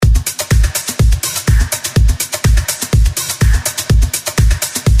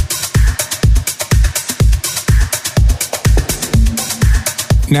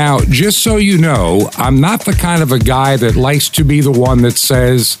Now, just so you know, I'm not the kind of a guy that likes to be the one that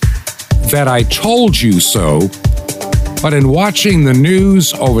says that I told you so. But in watching the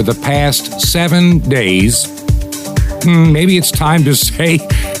news over the past 7 days, maybe it's time to say,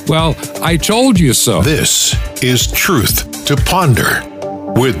 well, I told you so. This is Truth to Ponder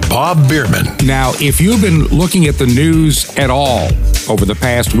with Bob Bierman. Now, if you've been looking at the news at all over the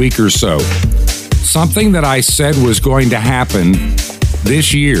past week or so, something that I said was going to happen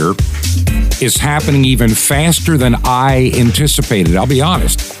this year is happening even faster than I anticipated. I'll be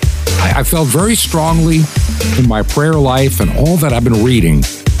honest. I felt very strongly in my prayer life and all that I've been reading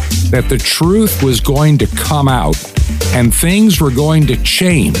that the truth was going to come out and things were going to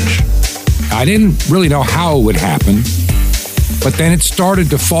change. I didn't really know how it would happen, but then it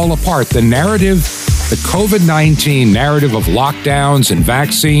started to fall apart. The narrative, the COVID-19 narrative of lockdowns and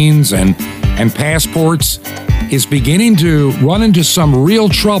vaccines and passports is beginning to run into some real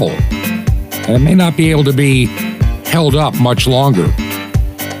trouble, and it may not be able to be held up much longer.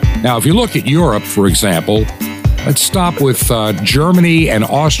 Now, if you look at Europe, for example, let's stop with Germany and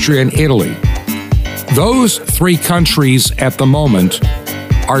Austria and Italy. Those three countries at the moment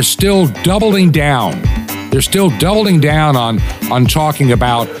are still doubling down. They're still doubling down on talking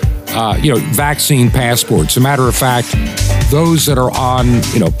about, vaccine passports. As a matter of fact, those that are on,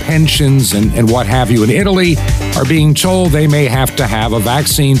 pensions and what have you in Italy are being told they may have to have a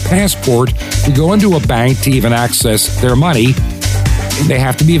vaccine passport to go into a bank to even access their money. They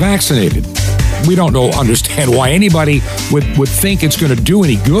have to be vaccinated. We don't understand why anybody would think it's going to do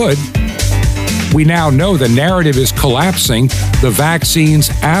any good. We now know the narrative is collapsing. The vaccines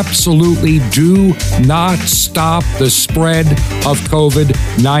absolutely do not stop the spread of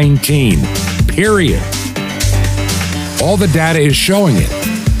COVID-19. Period. All the data is showing it.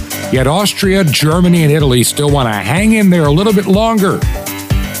 Yet Austria, Germany, and Italy still want to hang in there a little bit longer.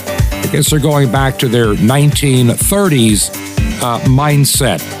 I guess they're going back to their 1930s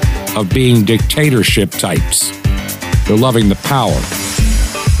mindset of being dictatorship types. They're loving the power.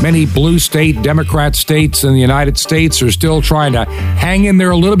 Many blue state Democrat states in the United States are still trying to hang in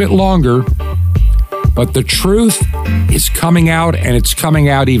there a little bit longer, but the truth is coming out, and it's coming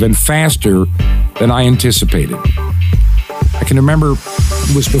out even faster than I anticipated. I can remember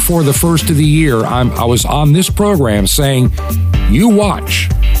it was before the first of the year, I was on this program saying, you watch,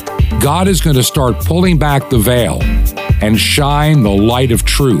 God is going to start pulling back the veil and shine the light of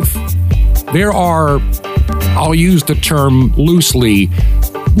truth. There are, I'll use the term loosely,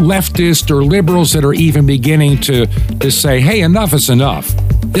 leftists or liberals that are even beginning to say, hey, enough is enough.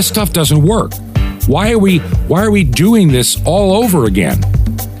 This stuff doesn't work. Why are we doing this all over again?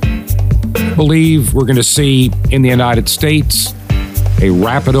 I believe we're going to see in the United States a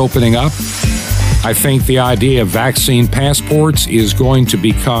rapid opening up. I think the idea of vaccine passports is going to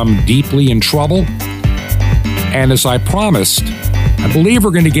become deeply in trouble. And as I promised, I believe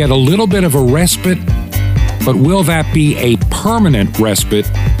we're going to get a little bit of a respite, but will that be a permanent respite?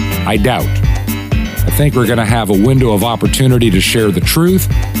 I doubt. I think we're going to have a window of opportunity to share the truth,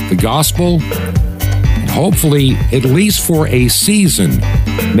 the gospel, and hopefully, at least for a season,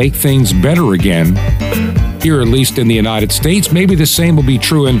 make things better again. Here, at least in the United States. Maybe the same will be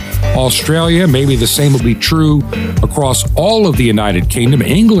true in Australia. Maybe the same will be true across all of the United Kingdom.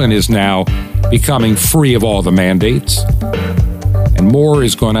 England is now becoming free of all the mandates. And more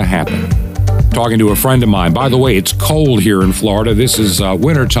is going to happen. Talking to a friend of mine. By the way, it's cold here in Florida. This is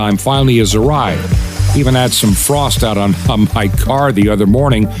wintertime finally has arrived. Even had some frost out on my car the other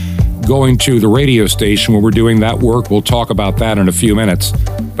morning going to the radio station where we're doing that work. We'll talk about that in a few minutes.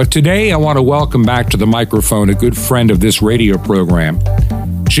 But today I want to welcome back to the microphone a good friend of this radio program,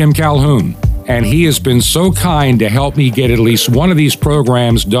 Jim Calhoun. And he has been so kind to help me get at least one of these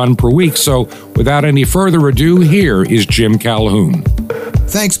programs done per week. So without any further ado, here is Jim Calhoun.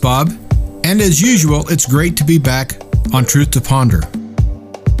 Thanks, Bob. And as usual, it's great to be back on Truth to Ponder.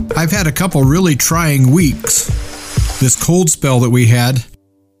 I've had a couple really trying weeks. This cold spell that we had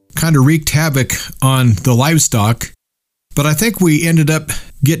kind of wreaked havoc on the livestock, but I think we ended up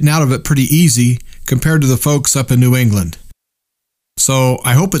getting out of it pretty easy compared to the folks up in New England. So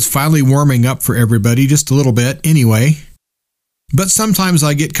I hope it's finally warming up for everybody, just a little bit anyway. But sometimes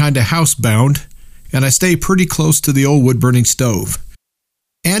I get kind of housebound, and I stay pretty close to the old wood-burning stove.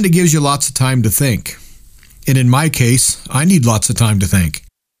 And it gives you lots of time to think. And in my case, I need lots of time to think,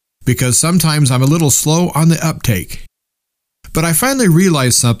 because sometimes I'm a little slow on the uptake. But I finally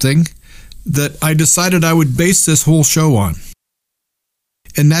realized something that I decided I would base this whole show on.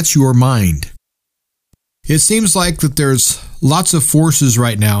 And that's your mind. It seems like that there's lots of forces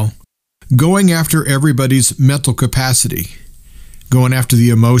right now going after everybody's mental capacity. going after the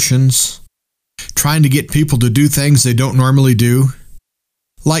emotions, trying to get people to do things they don't normally do.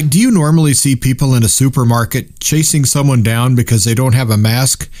 Like, do you normally see people in a supermarket chasing someone down because they don't have a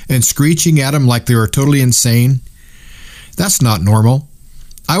mask and screeching at them like they are totally insane? That's not normal.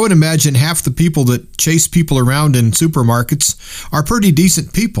 I would imagine half the people that chase people around in supermarkets are pretty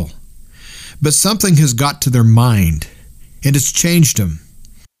decent people. But something has got to their mind, and it's changed them.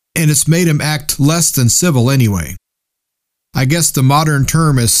 And it's made them act less than civil anyway. I guess the modern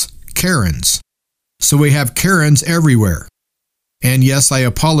term is Karens. So we have Karens everywhere. And yes, I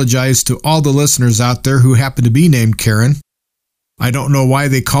apologize to all the listeners out there who happen to be named Karen. I don't know why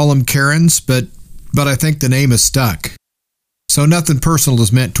they call them Karens, but I think the name is stuck. So nothing personal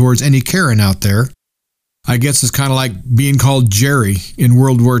is meant towards any Karen out there. I guess it's kind of like being called Jerry in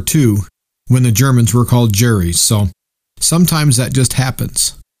World War II when the Germans were called Jerrys. So sometimes that just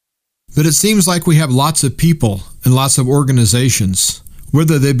happens. But it seems like we have lots of people and lots of organizations,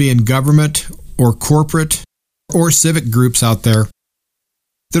 whether they be in government or corporate or civic groups out there,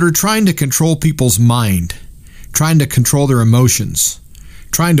 that are trying to control people's mind, trying to control their emotions,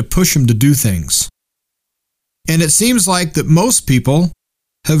 trying to push them to do things. And it seems like that most people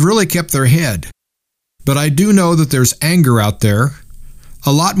have really kept their head. But I do know that there's anger out there,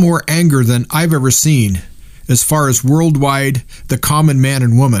 a lot more anger than I've ever seen as far as worldwide the common man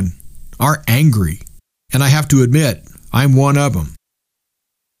and woman are angry. And I have to admit, I'm one of them.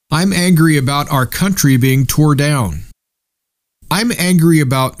 I'm angry about our country being torn down. I'm angry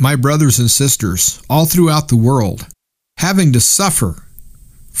about my brothers and sisters all throughout the world having to suffer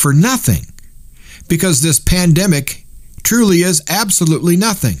for nothing, because this pandemic truly is absolutely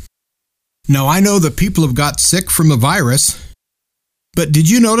nothing. Now, I know that people have got sick from the virus, but did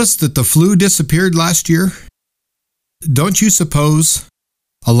you notice that the flu disappeared last year? Don't you suppose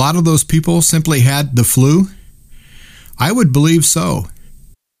a lot of those people simply had the flu? I would believe so.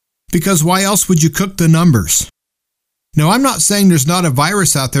 Because why else would you cook the numbers? Now, I'm not saying there's not a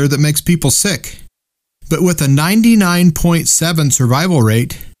virus out there that makes people sick, but with a 99.7 survival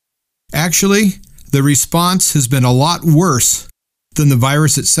rate, actually, the response has been a lot worse than the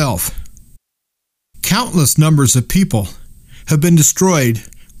virus itself. Countless numbers of people have been destroyed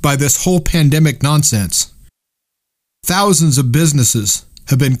by this whole pandemic nonsense. Thousands of businesses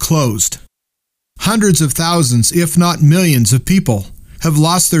have been closed. Hundreds of thousands, if not millions of people have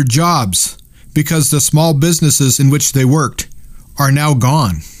lost their jobs because the small businesses in which they worked are now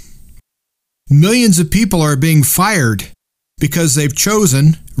gone. Millions of people are being fired because they've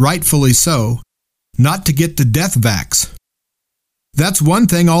chosen, rightfully so, not to get the death vax. That's one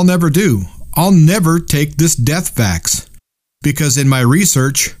thing I'll never do. I'll never take this death vax because in my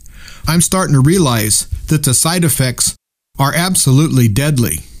research, I'm starting to realize that the side effects are absolutely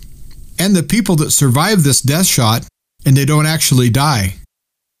deadly. And the people that survive this death shot and they don't actually die,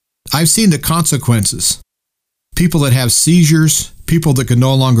 I've seen the consequences. People that have seizures, people that can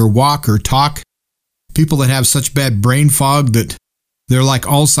no longer walk or talk, people that have such bad brain fog that they're like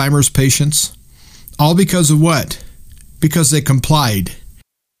Alzheimer's patients. All because of what? Because they complied.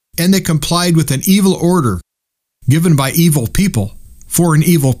 And they complied with an evil order given by evil people for an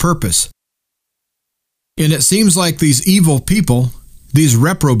evil purpose. And it seems like these evil people, these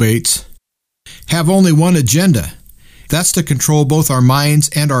reprobates, have only one agenda. That's to control both our minds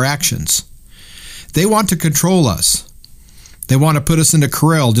and our actions. They want to control us. They want to put us in a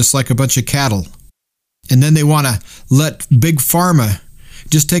corral just like a bunch of cattle. And then they want to let Big Pharma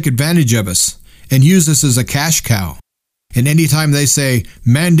just take advantage of us and use us as a cash cow. And anytime they say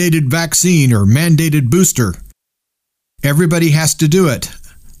mandated vaccine or mandated booster, everybody has to do it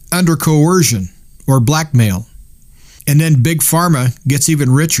under coercion or blackmail. And then Big Pharma gets even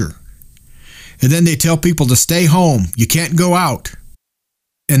richer. And then they tell people to stay home. You can't go out.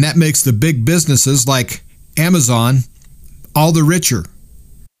 And that makes the big businesses like Amazon all the richer.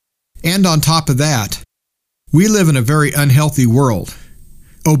 And on top of that, we live in a very unhealthy world.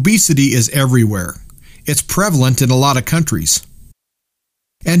 Obesity is everywhere. It's prevalent in a lot of countries.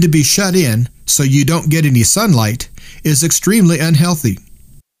 And to be shut in so you don't get any sunlight is extremely unhealthy.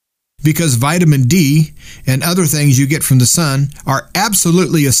 Because vitamin D and other things you get from the sun are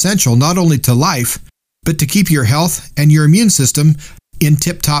absolutely essential not only to life, but to keep your health and your immune system in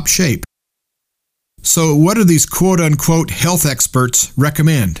tip-top shape. So what do these quote-unquote health experts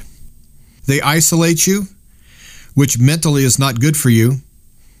recommend? They isolate you, which mentally is not good for you.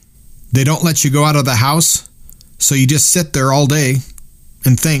 They don't let you go out of the house, so you just sit there all day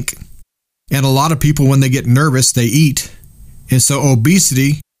and think. And a lot of people, when they get nervous, they eat. And so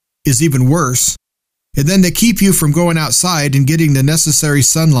obesity is even worse. And then they keep you from going outside and getting the necessary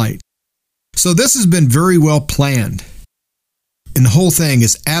sunlight. So this has been very well planned. And the whole thing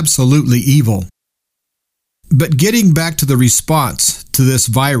is absolutely evil. But getting back to the response to this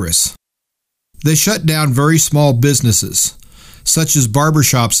virus, they shut down very small businesses, such as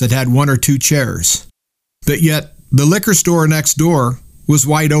barbershops that had 1 or 2 chairs. But yet, the liquor store next door was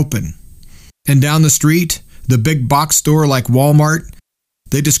wide open. And down the street, the big box store like Walmart,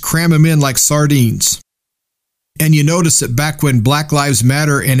 they just cram them in like sardines. And you notice that back when Black Lives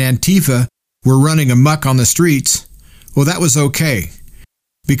Matter and Antifa were running amok on the streets, well, that was okay,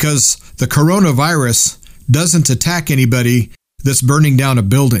 because the coronavirus doesn't attack anybody that's burning down a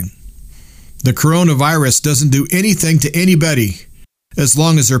building. The coronavirus doesn't do anything to anybody as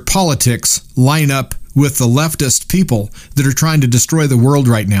long as their politics line up with the leftist people that are trying to destroy the world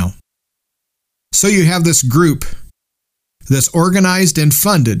right now. So you have this group that's organized and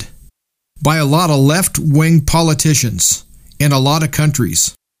funded by a lot of left-wing politicians in a lot of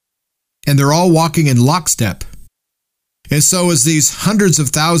countries. And they're all walking in lockstep. And so as these hundreds of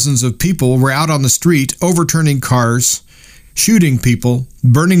thousands of people were out on the street overturning cars, shooting people,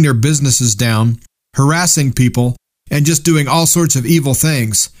 burning their businesses down, harassing people, and just doing all sorts of evil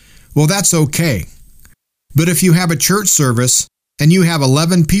things, well, that's okay. But if you have a church service and you have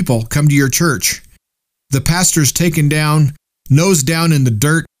 11 people come to your church, the pastor's taken down, nose down in the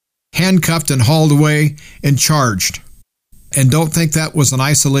dirt, handcuffed and hauled away, and charged. And don't think that was an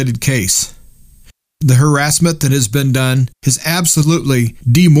isolated case. The harassment that has been done has absolutely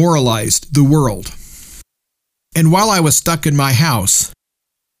demoralized the world. And while I was stuck in my house,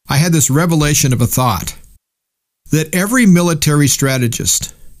 I had this revelation of a thought, that every military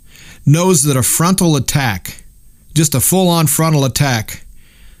strategist knows that a frontal attack, just a full-on frontal attack,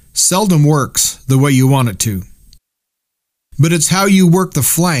 seldom works the way you want it to. But it's how you work the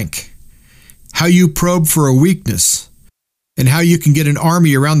flank, how you probe for a weakness, and how you can get an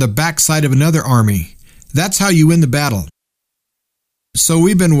army around the backside of another army. That's how you win the battle. So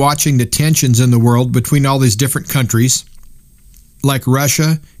we've been watching the tensions in the world between all these different countries, like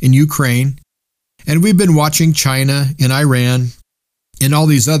Russia and Ukraine, and we've been watching China and Iran and all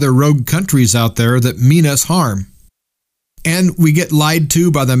these other rogue countries out there that mean us harm. And we get lied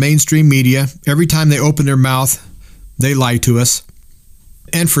to by the mainstream media. Every time they open their mouth, they lie to us.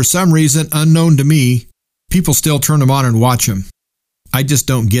 And for some reason, unknown to me, people still turn them on and watch them. I just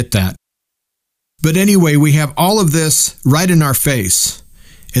don't get that. But anyway, we have all of this right in our face.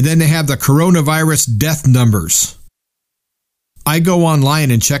 And then they have the coronavirus death numbers. I go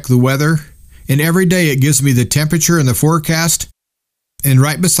online and check the weather, and every day it gives me the temperature and the forecast. And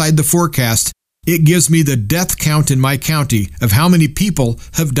right beside the forecast, it gives me the death count in my county of how many people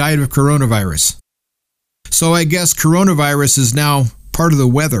have died of coronavirus. So I guess coronavirus is now part of the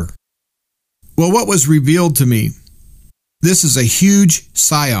weather. Well, what was revealed to me? This is a huge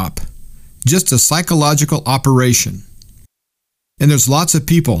psyop, just a psychological operation. And there's lots of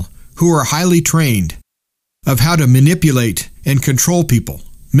people who are highly trained of how to manipulate and control people,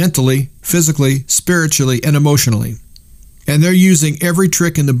 mentally, physically, spiritually, and emotionally. And they're using every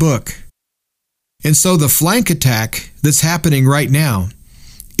trick in the book. And so the flank attack that's happening right now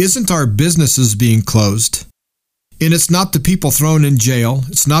isn't our businesses being closed. And it's not the people thrown in jail.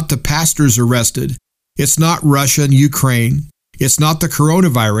 It's not the pastors arrested. It's not Russia and Ukraine. It's not the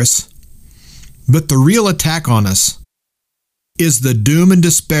coronavirus. But the real attack on us is the doom and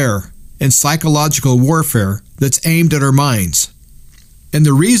despair and psychological warfare that's aimed at our minds. And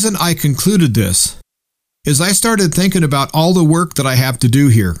the reason I concluded this is I started thinking about all the work that I have to do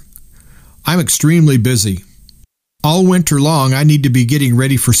here. I'm extremely busy. All winter long, I need to be getting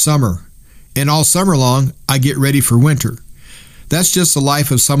ready for summer. And all summer long, I get ready for winter. That's just the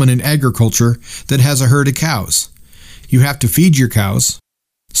life of someone in agriculture that has a herd of cows. You have to feed your cows,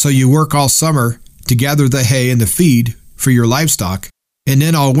 so you work all summer to gather the hay and the feed for your livestock, and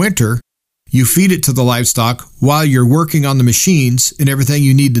then all winter, you feed it to the livestock while you're working on the machines and everything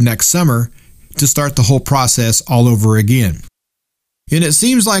you need the next summer to start the whole process all over again. And it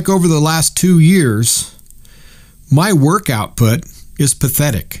seems like over the last 2 years, my work output is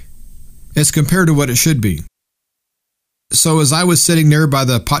pathetic as compared to what it should be. So as I was sitting there by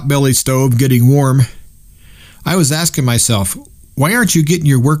the potbelly stove getting warm, I was asking myself, why aren't you getting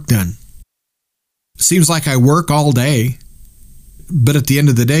your work done? It seems like I work all day, but at the end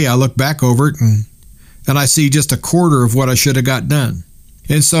of the day, I look back over it and I see just a quarter of what I should have got done.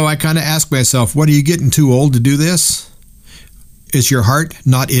 And so I kind of ask myself, what, are you getting too old to do this? Is your heart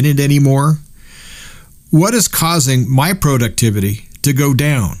not in it anymore? What is causing my productivity to go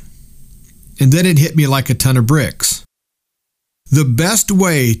down? And then it hit me like a ton of bricks. The best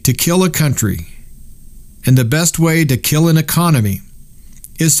way to kill a country and the best way to kill an economy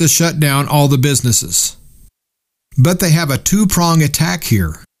is to shut down all the businesses. But they have a two-prong attack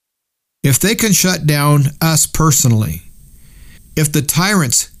here. If they can shut down us personally, if the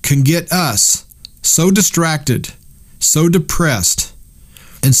tyrants can get us so distracted, so depressed,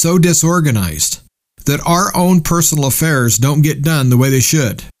 and so disorganized that our own personal affairs don't get done the way they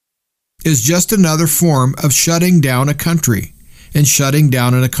should, is just another form of shutting down a country and shutting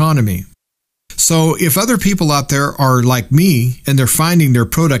down an economy. So if other people out there are like me and they're finding their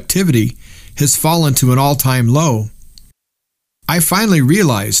productivity has fallen to an all-time low, I finally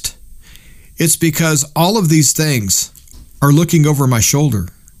realized it's because all of these things are looking over my shoulder.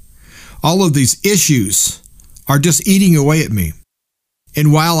 All of these issues are just eating away at me.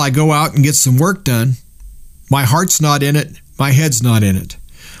 And while I go out and get some work done, my heart's not in it, my head's not in it.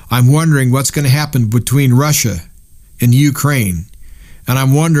 I'm wondering what's going to happen between Russia and Ukraine. And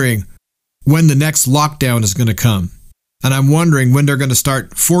I'm wondering when the next lockdown is going to come. And I'm wondering when they're going to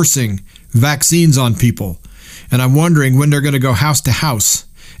start forcing vaccines on people. And I'm wondering when they're going to go house to house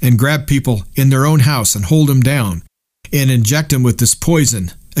and grab people in their own house and hold them down and inject them with this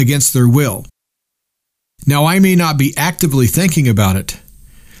poison against their will. Now, I may not be actively thinking about it,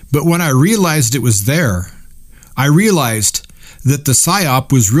 but when I realized it was there, I realized that the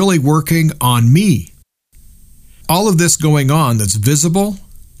PSYOP was really working on me. All of this going on that's visible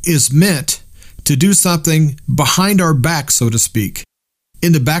is meant to do something behind our back, so to speak,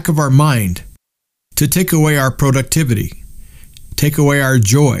 in the back of our mind, to take away our productivity, take away our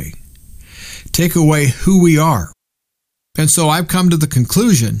joy, take away who we are. And so I've come to the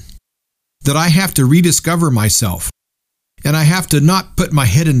conclusion that I have to rediscover myself, and I have to not put my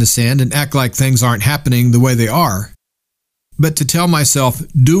head in the sand and act like things aren't happening the way they are, but to tell myself,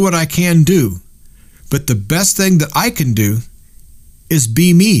 do what I can do. But the best thing that I can do is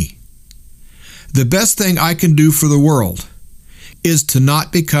be me. The best thing I can do for the world is to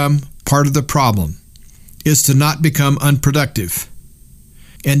not become part of the problem, is to not become unproductive,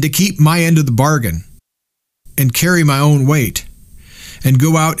 and to keep my end of the bargain and carry my own weight and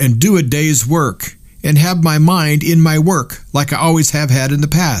go out and do a day's work and have my mind in my work like I always have had in the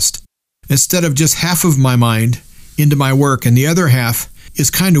past, instead of just half of my mind into my work and the other half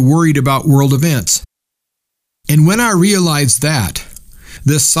is kind of worried about world events. And when I realized that,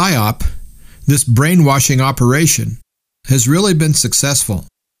 this PSYOP, this brainwashing operation, has really been successful.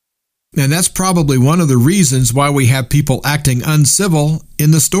 And that's probably one of the reasons why we have people acting uncivil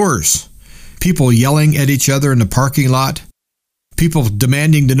in the stores. People yelling at each other in the parking lot. People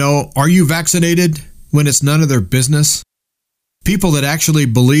demanding to know, are you vaccinated? When it's none of their business. People that actually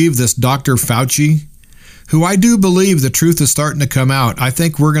believe this Dr. Fauci, who I do believe the truth is starting to come out. I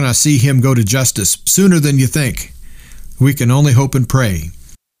think we're going to see him go to justice sooner than you think. We can only hope and pray.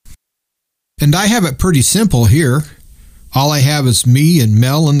 And I have it pretty simple here. All I have is me and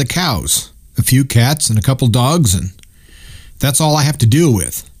Mel and the cows, a few cats and a couple dogs, and that's all I have to deal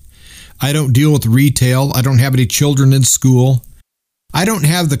with. I don't deal with retail. I don't have any children in school. I don't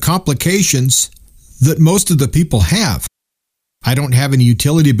have the complications that most of the people have. I don't have any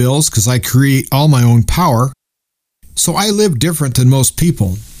utility bills because I create all my own power. So I live different than most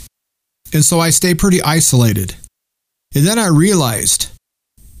people. And so I stay pretty isolated. And then I realized,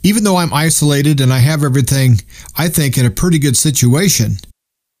 even though I'm isolated and I have everything, I think, in a pretty good situation,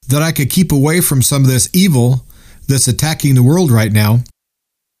 that I could keep away from some of this evil that's attacking the world right now.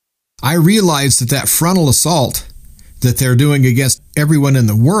 I realized that frontal assault that they're doing against everyone in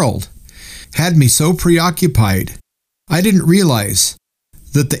the world had me so preoccupied, I didn't realize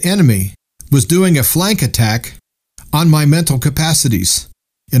that the enemy was doing a flank attack on my mental capacities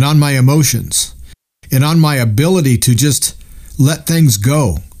and on my emotions and on my ability to just let things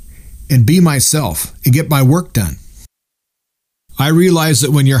go and be myself and get my work done. I realize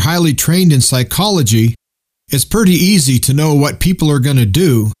that when you're highly trained in psychology, it's pretty easy to know what people are going to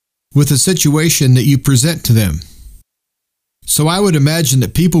do with a situation that you present to them. So I would imagine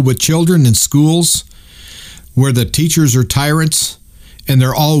that people with children in schools where the teachers are tyrants and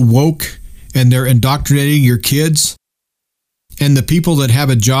they're all woke and they're indoctrinating your kids, and the people that have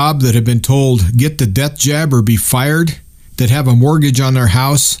a job that have been told get the death jab or be fired, that have a mortgage on their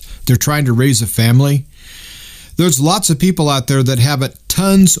house, they're trying to raise a family. There's lots of people out there that have it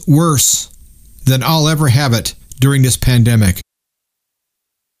tons worse than I'll ever have it during this pandemic.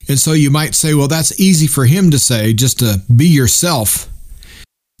 And so you might say, well, that's easy for him to say, just to be yourself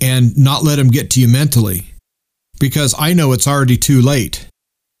and not let him get to you mentally, because I know it's already too late.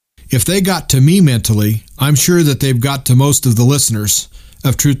 If they got to me mentally, I'm sure that they've got to most of the listeners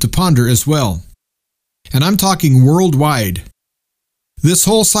of Truth to Ponder as well. And I'm talking worldwide. This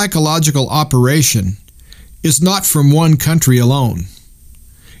whole psychological operation is not from one country alone.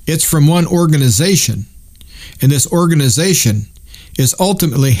 It's from one organization. And this organization is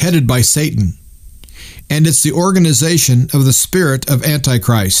ultimately headed by Satan. And it's the organization of the spirit of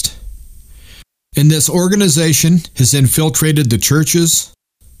Antichrist. And this organization has infiltrated the churches,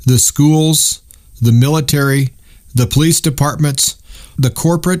 the schools, the military, the police departments, the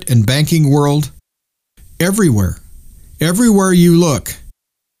corporate and banking world, everywhere. Everywhere you look,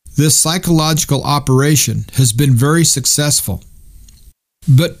 this psychological operation has been very successful.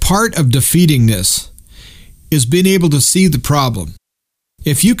 But part of defeating this is being able to see the problem.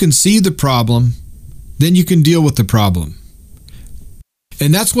 If you can see the problem, then you can deal with the problem.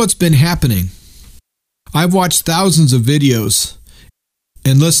 And that's what's been happening. I've watched thousands of videos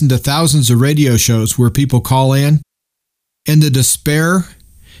and listened to thousands of radio shows where people call in, and the despair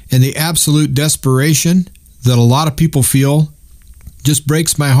and the absolute desperation that a lot of people feel just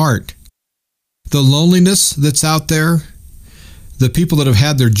breaks my heart. The loneliness that's out there, the people that have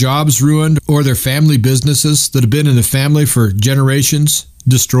had their jobs ruined or their family businesses that have been in the family for generations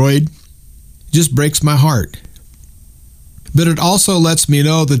destroyed, just breaks my heart. But it also lets me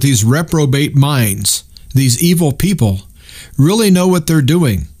know that these reprobate minds, these evil people, really know what they're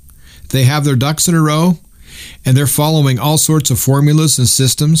doing. They have their ducks in a row, and they're following all sorts of formulas and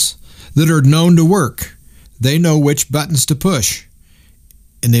systems that are known to work. They know which buttons to push,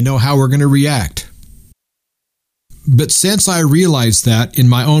 and they know how we're going to react. But since I realized that in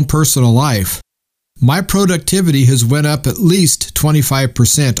my own personal life, my productivity has went up at least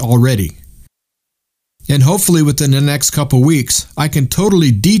 25% already. And hopefully within the next couple weeks, I can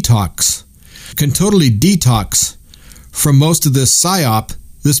totally detox from most of this psyop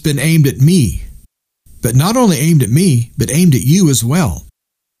that's been aimed at me. But not only aimed at me, but aimed at you as well.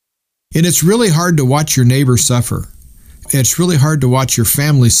 And it's really hard to watch your neighbor suffer. It's really hard to watch your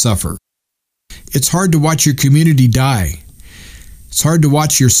family suffer. It's hard to watch your community die. It's hard to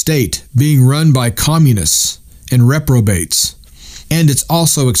watch your state being run by communists and reprobates. And it's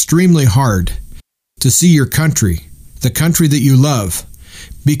also extremely hard to see your country, the country that you love,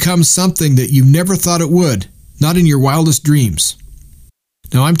 become something that you never thought it would, not in your wildest dreams.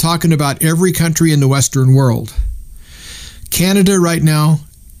 Now, I'm talking about every country in the Western world. Canada right now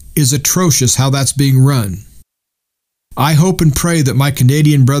is atrocious how that's being run. I hope and pray that my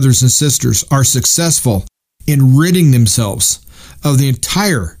Canadian brothers and sisters are successful in ridding themselves of the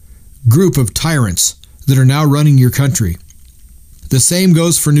entire group of tyrants that are now running your country. The same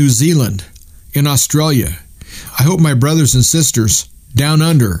goes for New Zealand and Australia. I hope my brothers and sisters down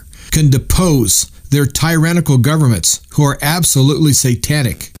under can depose their tyrannical governments who are absolutely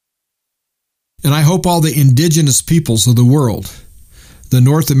satanic. And I hope all the indigenous peoples of the world, the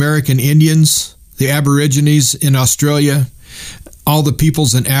North American Indians, the Aborigines in Australia, all the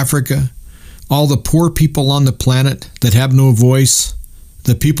peoples in Africa, all the poor people on the planet that have no voice,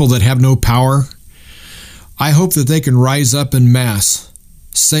 the people that have no power, I hope that they can rise up en masse,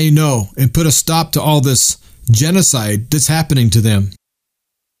 say no, and put a stop to all this genocide that's happening to them.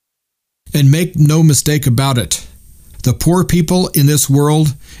 And make no mistake about it, the poor people in this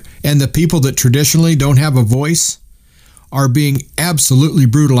world and the people that traditionally don't have a voice are being absolutely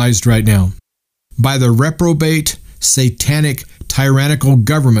brutalized right now by the reprobate, satanic, tyrannical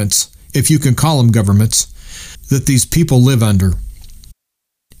governments, if you can call them governments, that these people live under.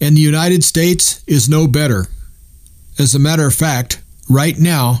 And the United States is no better. As a matter of fact, right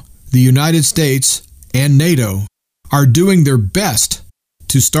now, the United States and NATO are doing their best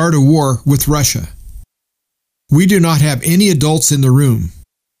to start a war with Russia. We do not have any adults in the room.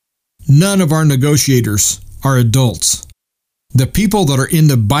 None of our negotiators are adults. The people that are in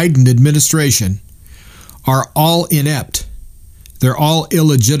the Biden administration are all inept. They're all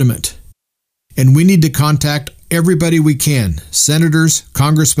illegitimate. And we need to contact everybody we can. Senators,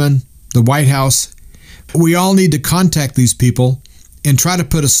 congressmen, the White House. We all need to contact these people and try to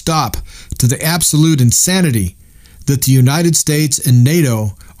put a stop to the absolute insanity that the United States and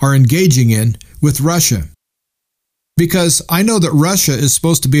NATO are engaging in with Russia. Because I know that Russia is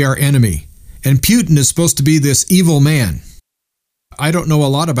supposed to be our enemy, and Putin is supposed to be this evil man. I don't know a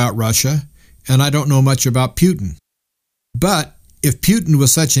lot about Russia, and I don't know much about Putin. But if Putin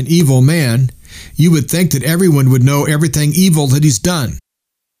was such an evil man, you would think that everyone would know everything evil that he's done.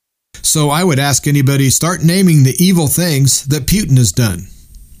 So I would ask anybody, start naming the evil things that Putin has done.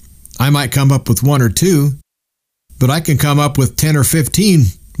 I might come up with one or two, but I can come up with 10 or 15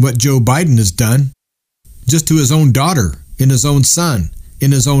 what Joe Biden has done, just to his own daughter, in his own son,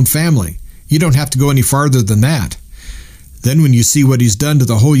 in his own family. You don't have to go any farther than that. Then when you see what he's done to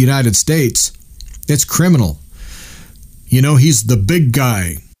the whole United States, it's criminal. You know, he's the big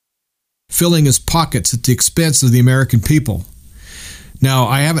guy, filling his pockets at the expense of the American people. Now,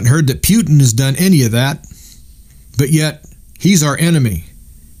 I haven't heard that Putin has done any of that, but yet he's our enemy,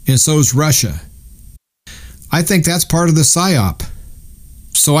 and so is Russia. I think that's part of the PSYOP.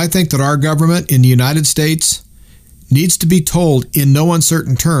 So I think that our government in the United States needs to be told in no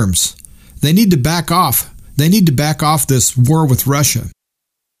uncertain terms. They need to back off. They need to back off this war with Russia.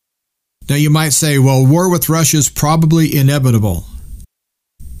 Now you might say, well, war with Russia is probably inevitable.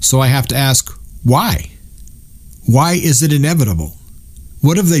 So I have to ask, why? Why is it inevitable?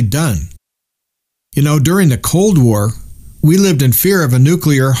 What have they done? You know, during the Cold War, we lived in fear of a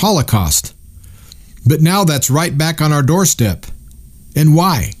nuclear holocaust. But now that's right back on our doorstep. And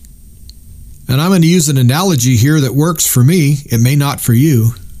why? And I'm going to use an analogy here that works for me. It may not for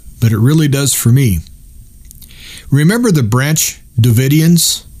you, but it really does for me. Remember the Branch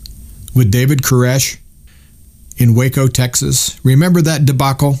Davidians with David Koresh in Waco, Texas? Remember that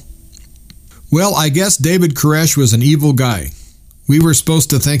debacle? Well, I guess David Koresh was an evil guy. We were supposed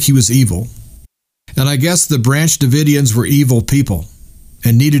to think he was evil. And I guess the Branch Davidians were evil people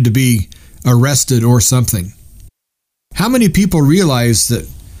and needed to be arrested or something. How many people realize that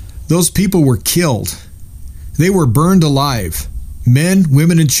those people were killed? They were burned alive, men,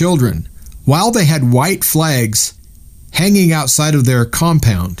 women, and children, while they had white flags hanging outside of their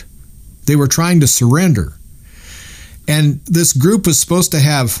compound. They were trying to surrender. And this group was supposed to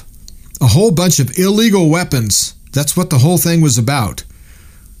have a whole bunch of illegal weapons. That's what the whole thing was about.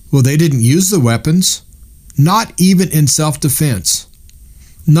 Well, they didn't use the weapons, not even in self-defense.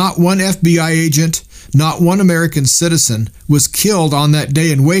 Not one FBI agent, not one American citizen was killed on that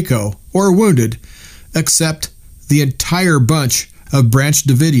day in Waco or wounded, except the entire bunch of Branch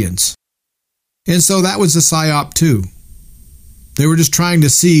Davidians. And so that was a PSYOP too. They were just trying to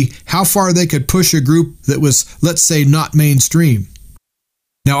see how far they could push a group that was, let's say, not mainstream.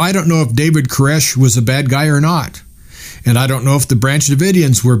 Now, I don't know if David Koresh was a bad guy or not, and I don't know if the Branch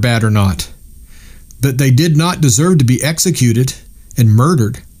Davidians were bad or not, but they did not deserve to be executed and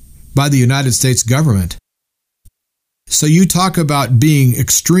murdered by the United States government. So you talk about being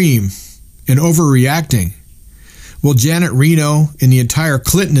extreme and overreacting. Well, Janet Reno and the entire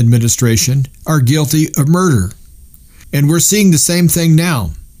Clinton administration are guilty of murder. And we're seeing the same thing now.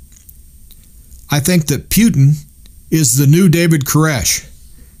 I think that Putin is the new David Koresh,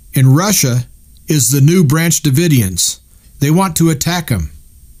 and Russia is the new Branch Davidians. They want to attack him.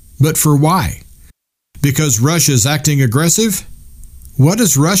 But for why? Because Russia is acting aggressive? What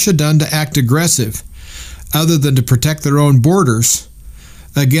has Russia done to act aggressive, other than to protect their own borders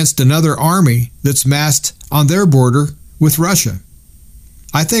against another army that's massed on their border with Russia?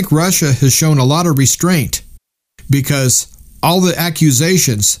 I think Russia has shown a lot of restraint because all the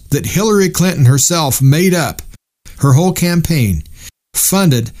accusations that Hillary Clinton herself made up, her whole campaign,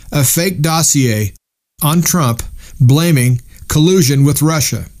 funded a fake dossier on Trump blaming collusion with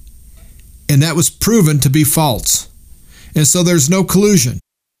Russia. And that was proven to be false. And so there's no collusion.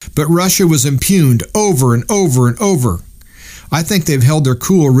 But Russia was impugned over and over and over. I think they've held their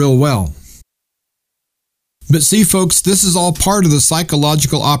cool real well. But see, folks, this is all part of the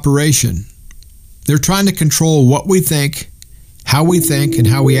psychological operation. They're trying to control what we think, and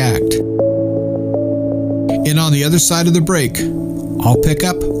how we act. And on the other side of the break, I'll pick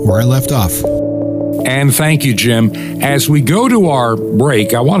up where I left off. And thank you, Jim. As we go to our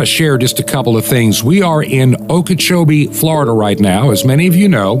break, I want to share just a couple of things. We are in Okeechobee, Florida right now. As many of you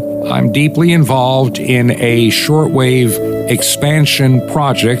know, I'm deeply involved in a shortwave expansion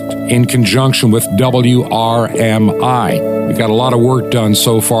project in conjunction with WRMI. We've got a lot of work done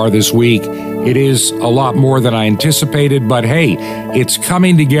so far this week. It is a lot more than I anticipated, but hey, it's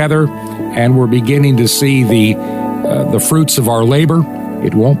coming together, and we're beginning to see the fruits of our labor.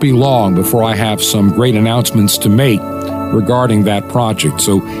 It won't be long before I have some great announcements to make regarding that project.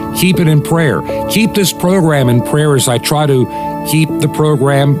 So keep it in prayer. Keep this program in prayer as I try to keep the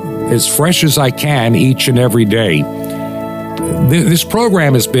program as fresh as I can each and every day. This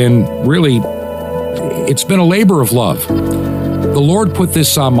program has been it's been a labor of love. The Lord put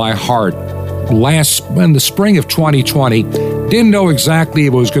this on my heart in the spring of 2020. Didn't know exactly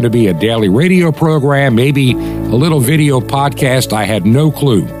if it was going to be a daily radio program, maybe a little video podcast. I had no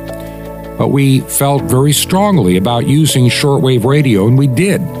clue. But we felt very strongly about using shortwave radio, and we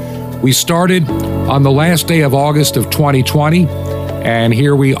did. We started on the last day of August of 2020, and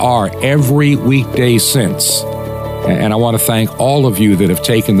here we are every weekday since. And I want to thank all of you that have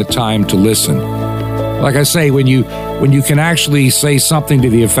taken the time to listen. Like I say, when you can actually say something to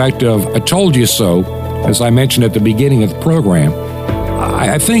the effect of, I told you so, as I mentioned at the beginning of the program,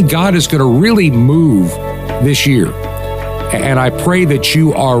 I think God is going to really move this year. And I pray that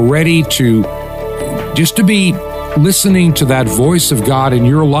you are ready to be listening to that voice of God in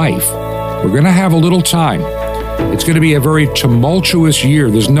your life. We're going to have a little time It's going to be a very tumultuous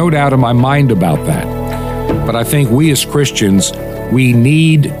year. There's no doubt in my mind about that. But I think we as Christians, we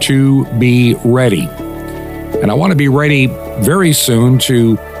need to be ready. And I want to be ready very soon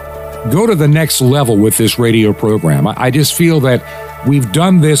to go to the next level with this radio program. I just feel that we've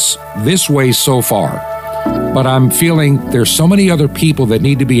done this way so far. But I'm feeling there's so many other people that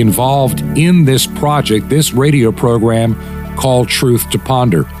need to be involved in this project, this radio program called Truth to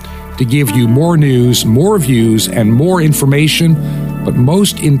Ponder, to give you more news, more views, and more information, but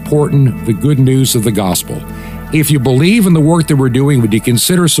most important, the good news of the gospel. If you believe in the work that we're doing, would you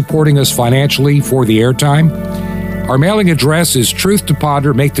consider supporting us financially for the airtime? Our mailing address is Truth to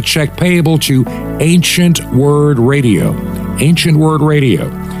Ponder. Make the check payable to Ancient Word Radio. Ancient Word Radio.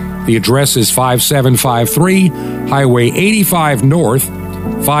 The address is 5753 Highway 85 North,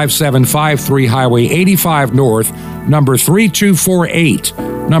 5753 Highway 85 North, number 3248.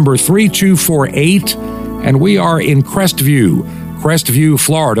 Number 3248. And we are in Crestview,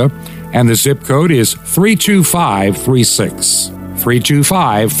 Florida. And the zip code is 32536.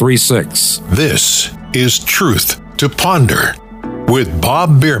 32536. This is Truth to Ponder with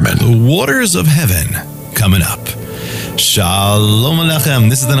Bob Bierman. The waters of heaven coming up. Shalom Aleichem.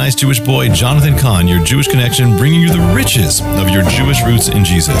 This is the nice Jewish boy, Jonathan Kahn, your Jewish connection, bringing you the riches of your Jewish roots in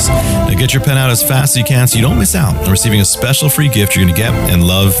Jesus. Now get your pen out as fast as you can so you don't miss out on receiving a special free gift you're going to get and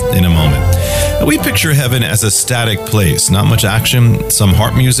love in a moment. Now, we picture heaven as a static place, not much action, some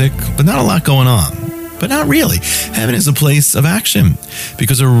harp music, but not a lot going on. But not really. Heaven is a place of action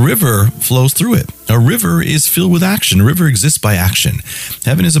because a river flows through it. A river is filled with action. A river exists by action.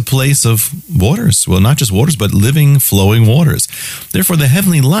 Heaven is a place of waters. Well, not just waters, but living, flowing waters. Therefore, the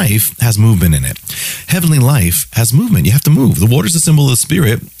heavenly life has movement in it. Heavenly life has movement. You have to move. The water is a symbol of the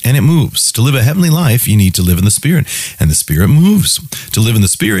Spirit, and it moves. To live a heavenly life, you need to live in the Spirit, and the Spirit moves. To live in the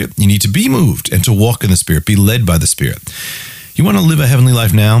Spirit, you need to be moved, and to walk in the Spirit, be led by the Spirit. You want to live a heavenly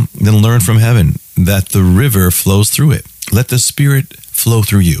life now? Then learn from heaven that the river flows through it. Let the Spirit flow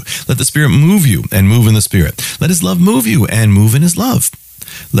through you. Let the Spirit move you and move in the Spirit. Let His love move you and move in His love.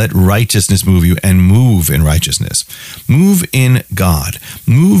 Let righteousness move you and move in righteousness. Move in God.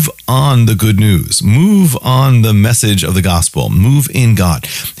 Move on the good news. Move on the message of the gospel. Move in God.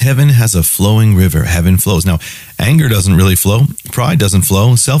 Heaven has a flowing river. Heaven flows. Now, anger doesn't really flow. Pride doesn't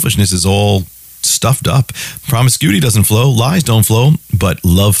flow. Selfishness is all stuffed up. Promiscuity doesn't flow. Lies don't flow. But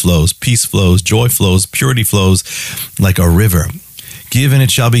love flows. Peace flows. Joy flows. Purity flows like a river. Give and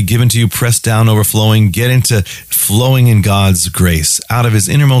it shall be given to you, pressed down, overflowing. Get into flowing in God's grace. Out of His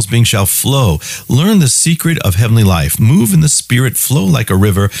innermost being shall flow. Learn the secret of heavenly life. Move in the Spirit, flow like a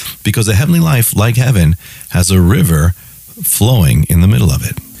river, because a heavenly life, like heaven, has a river flowing in the middle of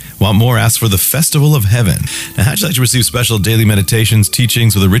it. Want more? Ask for the Festival of Heaven. Now, how'd you like to receive special daily meditations,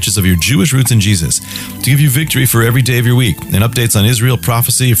 teachings with the riches of your Jewish roots in Jesus, to give you victory for every day of your week, and updates on Israel,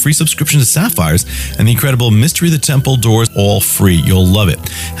 prophecy, a free subscription to Sapphires, and the incredible Mystery of the Temple Doors, all free. You'll love it.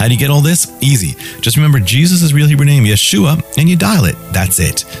 How do you get all this? Easy. Just remember Jesus' real Hebrew name, Yeshua, and you dial it. That's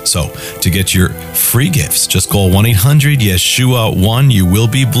it. So, to get your free gifts, just call 1-800-YESHUA-1. You will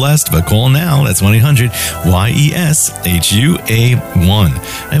be blessed, but call now. That's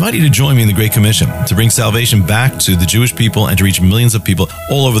 1-800-YESHUA-1. I invite you to join me in the Great Commission to bring salvation back to the Jewish people and to reach millions of people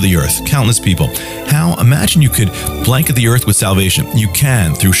all over the earth, countless people. How? Imagine you could blanket the earth with salvation. You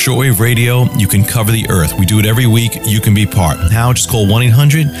can. Through shortwave radio, you can cover the earth. We do it every week. You can be part. How? Just call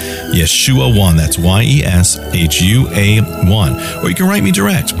 1-800-YESHUA-1. That's YESHUA-1. Or you can write me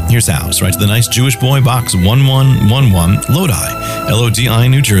direct. Here's how. Just write to the nice Jewish boy, Box 1111, Lodi, Lodi,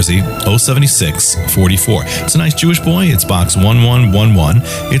 New Jersey, 07644. It's a nice Jewish boy. It's Box 1111.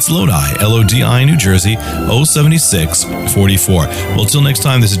 It's Lodi, Lodi, New Jersey, 07644. Well, till next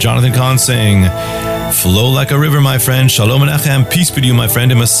time, this is Jonathan Kahn saying, flow like a river, my friend. Shalom Aleichem. Peace be to you, my friend,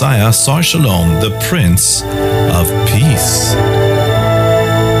 and Messiah, Sar Shalom, the Prince of Peace.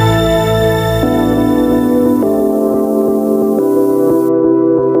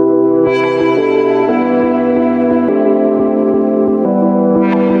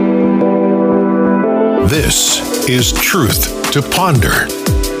 This is Truth to Ponder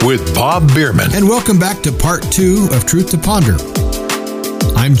with Bob Bierman. And welcome back to part 2 of Truth to Ponder.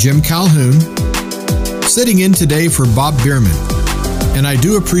 I'm Jim Calhoun, sitting in today for Bob Bierman. And I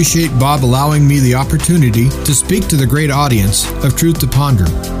do appreciate Bob allowing me the opportunity to speak to the great audience of Truth to Ponder.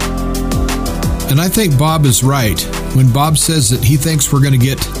 And I think Bob is right when Bob says that he thinks we're going to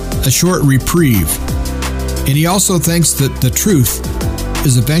get a short reprieve. And he also thinks that the truth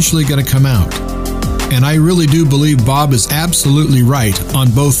is eventually going to come out. And I really do believe Bob is absolutely right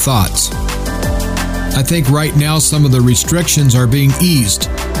on both thoughts. I think right now some of the restrictions are being eased.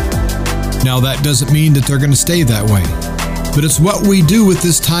 Now, that doesn't mean that they're going to stay that way, but it's what we do with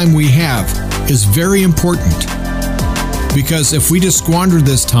this time we have is very important. Because if we just squander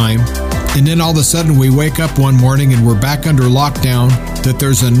this time, and then all of a sudden we wake up one morning and we're back under lockdown, that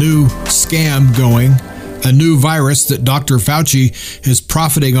there's a new scam going, a new virus that Dr. Fauci is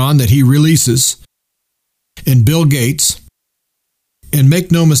profiting on that he releases, and Bill Gates. And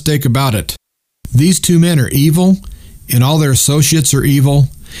make no mistake about it, these two men are evil, and all their associates are evil,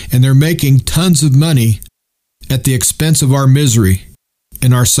 and they're making tons of money at the expense of our misery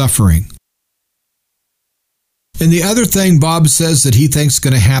and our suffering. And the other thing Bob says that he thinks is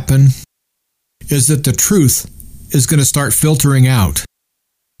going to happen is that the truth is going to start filtering out.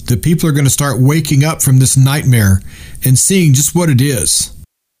 The people are going to start waking up from this nightmare and seeing just what it is.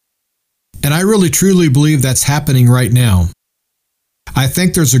 And I really truly believe that's happening right now. I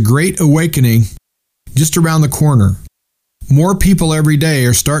think there's a great awakening just around the corner. More people every day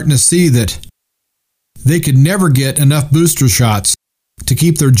are starting to see that they could never get enough booster shots to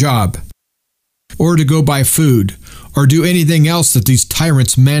keep their job, or to go buy food, or do anything else that these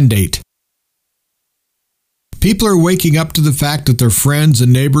tyrants mandate. People are waking up to the fact that their friends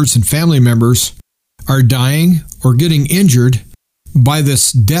and neighbors and family members are dying or getting injured by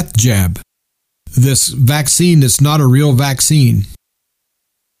this death jab, this vaccine that's not a real vaccine.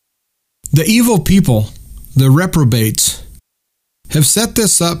 The evil people, the reprobates, have set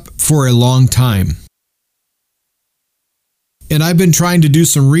this up for a long time. And I've been trying to do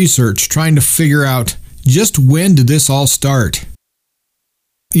some research, trying to figure out just when did this all start.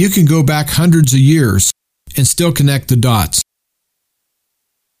 You can go back hundreds of years and still connect the dots.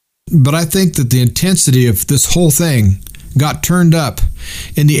 But I think that the intensity of this whole thing got turned up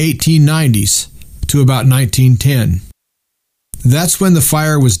in the 1890s to about 1910. That's when the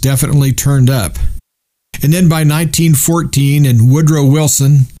fire was definitely turned up. And then by 1914, and Woodrow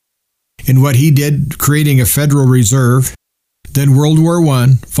Wilson, and what he did, creating a Federal Reserve, then World War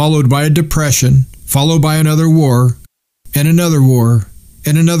I, followed by a depression, followed by another war, and another war,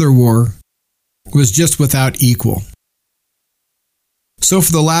 and another war, was just without equal. So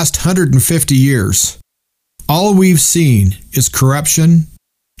for the last 150 years, all we've seen is corruption,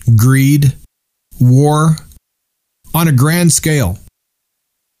 greed, war, on a grand scale.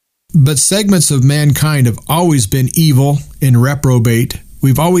 But segments of mankind have always been evil and reprobate.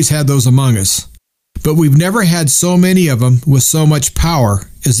 We've always had those among us. But we've never had so many of them with so much power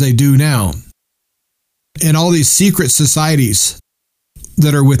as they do now. And all these secret societies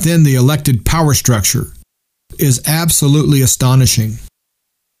that are within the elected power structure is absolutely astonishing.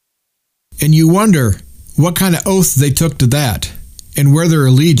 And you wonder what kind of oath they took to that and where their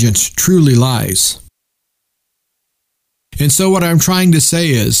allegiance truly lies. And so what I'm trying to say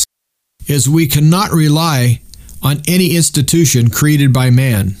is we cannot rely on any institution created by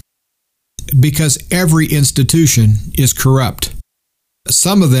man, because every institution is corrupt.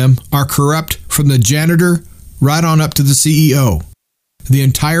 Some of them are corrupt from the janitor right on up to the CEO, the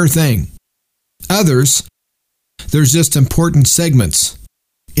entire thing. Others, there's just important segments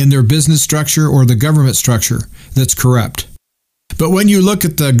in their business structure or the government structure that's corrupt. But when you look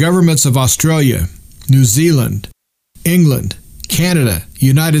at the governments of Australia, New Zealand, England, Canada,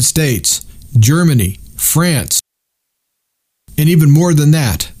 United States, Germany, France, and even more than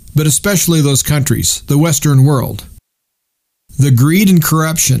that, but especially those countries, the Western world, the greed and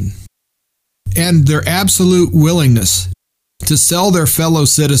corruption, and their absolute willingness to sell their fellow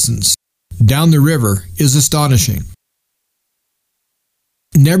citizens down the river is astonishing.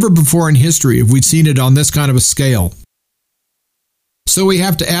 Never before in history have we seen it on this kind of a scale. So we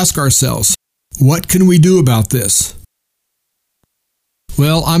have to ask ourselves, what can we do about this?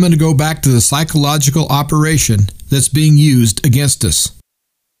 Well, I'm going to go back to the psychological operation that's being used against us.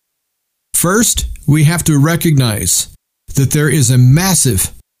 First, we have to recognize that there is a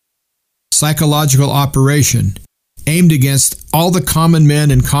massive psychological operation aimed against all the common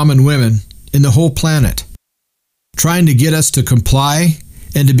men and common women in the whole planet, trying to get us to comply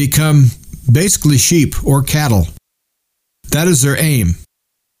and to become basically sheep or cattle. That is their aim.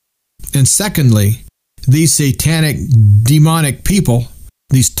 And secondly, these satanic, demonic people,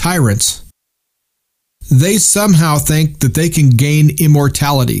 these tyrants, they somehow think that they can gain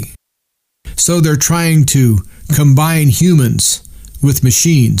immortality. So they're trying to combine humans with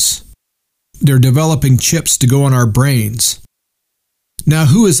machines. They're developing chips to go on our brains. Now,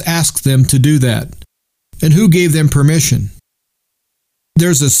 who has asked them to do that? And who gave them permission?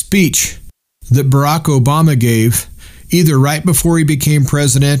 There's a speech that Barack Obama gave either right before he became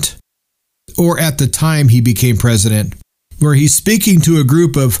president or at the time he became president, where he's speaking to a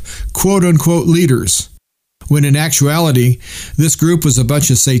group of quote-unquote leaders, when in actuality, this group was a bunch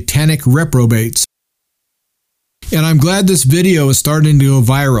of satanic reprobates. And I'm glad this video is starting to go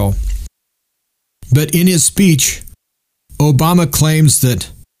viral. But in his speech, Obama claims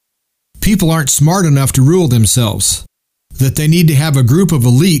that people aren't smart enough to rule themselves, that they need to have a group of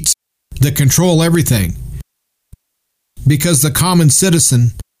elites that control everything, because the common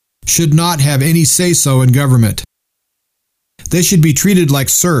citizen should not have any say-so in government. They should be treated like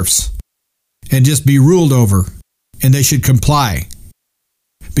serfs and just be ruled over, and they should comply,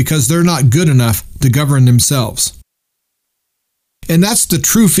 because they're not good enough to govern themselves. And that's the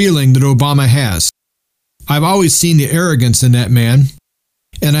true feeling that Obama has. I've always seen the arrogance in that man,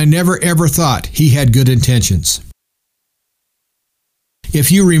 and I never ever thought he had good intentions.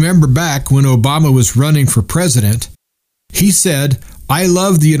 If you remember back when Obama was running for president, he said, "I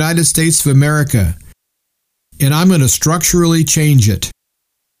love the United States of America, and I'm going to structurally change it."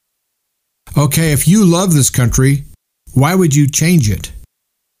 Okay, if you love this country, why would you change it?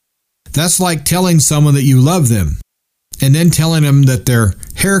 That's like telling someone that you love them, and then telling them that their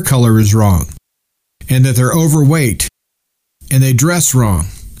hair color is wrong, and that they're overweight, and they dress wrong,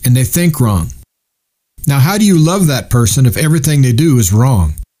 and they think wrong. Now, how do you love that person if everything they do is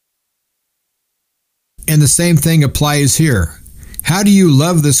wrong? And the same thing applies here. How do you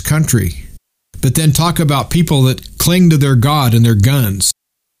love this country, but then talk about people that cling to their God and their guns,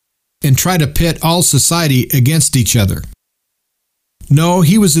 and try to pit all society against each other? No,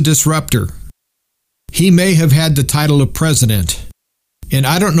 he was a disruptor. He may have had the title of president, and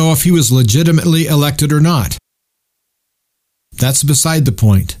I don't know if he was legitimately elected or not. That's beside the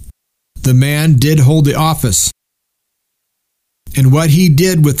point. The man did hold the office, and what he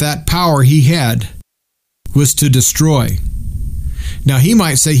did with that power he had was to destroy. Now, he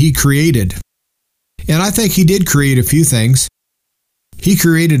might say he created, and I think he did create a few things. He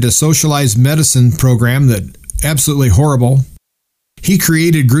created a socialized medicine program that absolutely horrible. He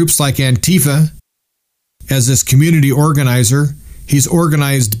created groups like Antifa as this community organizer. He's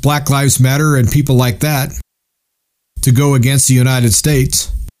organized Black Lives Matter and people like that to go against the United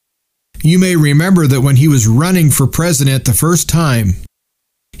States. You may remember that when he was running for president the first time,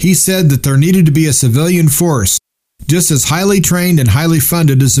 he said that there needed to be a civilian force just as highly trained and highly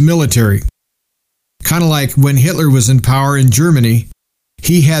funded as the military. Kind of like when Hitler was in power in Germany,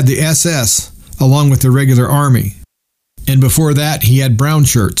 he had the SS along with the regular army. And before that, he had brown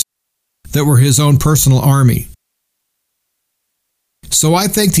shirts that were his own personal army. So I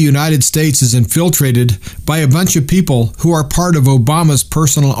think the United States is infiltrated by a bunch of people who are part of Obama's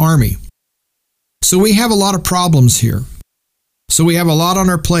personal army. So we have a lot of problems here. So we have a lot on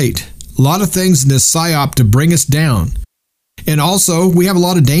our plate, a lot of things in this psyop to bring us down. And also, we have a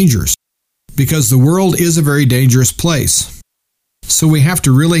lot of dangers, because the world is a very dangerous place. So we have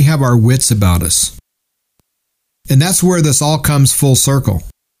to really have our wits about us. And that's where this all comes full circle.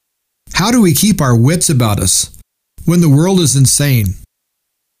 How do we keep our wits about us when the world is insane?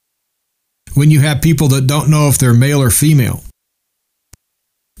 When you have people that don't know if they're male or female.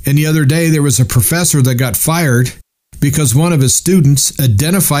 And the other day there was a professor that got fired because one of his students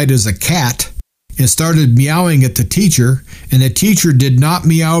identified as a cat and started meowing at the teacher, and the teacher did not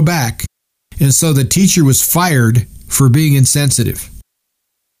meow back. And so the teacher was fired for being insensitive.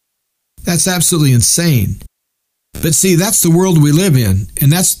 That's absolutely insane. But see, that's the world we live in,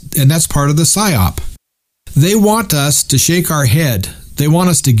 and that's part of the psyop. They want us to shake our head. They want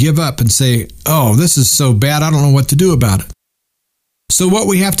us to give up and say, "Oh, this is so bad, I don't know what to do about it." So what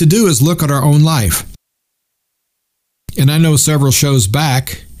we have to do is look at our own life. And I know several shows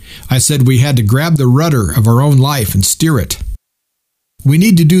back, I said we had to grab the rudder of our own life and steer it. We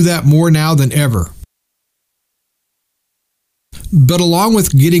need to do that more now than ever. But along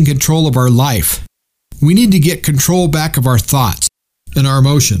with getting control of our life, we need to get control back of our thoughts and our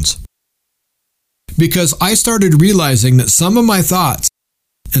emotions. Because I started realizing that some of my thoughts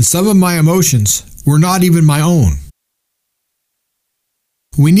and some of my emotions were not even my own.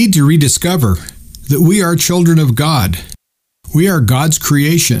 We need to rediscover that we are children of God. We are God's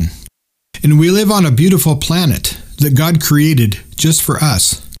creation. And we live on a beautiful planet that God created just for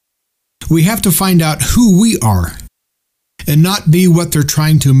us. We have to find out who we are and not be what they're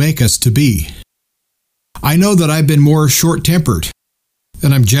trying to make us to be. I know that I've been more short-tempered,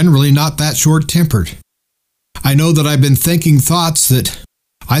 and I'm generally not that short-tempered. I know that I've been thinking thoughts that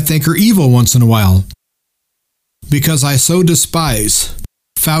I think are evil once in a while, because I so despise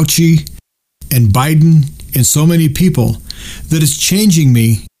Fauci and Biden and so many people that it's changing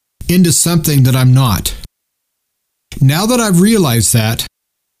me into something that I'm not. Now that I've realized that,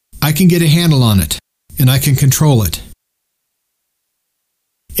 I can get a handle on it, and I can control it.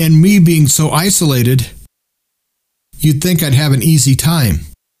 And me being so isolated you'd think I'd have an easy time.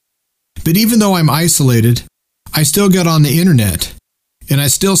 But even though I'm isolated, I still get on the internet, and I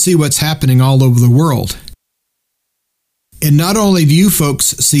still see what's happening all over the world. And not only do you folks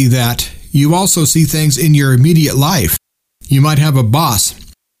see that, you also see things in your immediate life. You might have a boss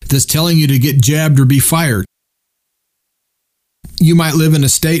that's telling you to get jabbed or be fired. You might live in a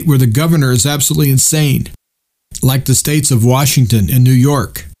state where the governor is absolutely insane, like the states of Washington and New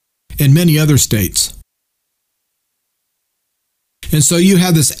York, and many other states. And so you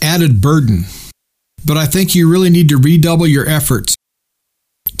have this added burden. But I think you really need to redouble your efforts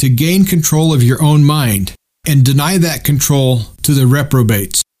to gain control of your own mind and deny that control to the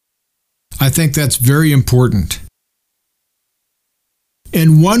reprobates. I think that's very important.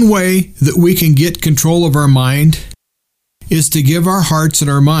 And one way that we can get control of our mind is to give our hearts and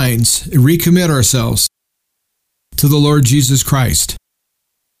our minds, recommit ourselves to the Lord Jesus Christ.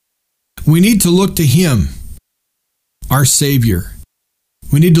 We need to look to Him, our Savior.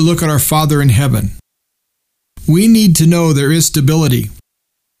 We need to look at our Father in heaven. We need to know there is stability.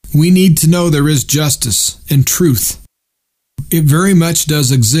 We need to know there is justice and truth. It very much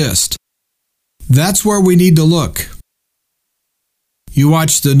does exist. That's where we need to look. You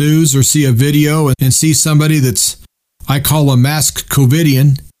watch the news or see a video and see somebody that's, I call a masked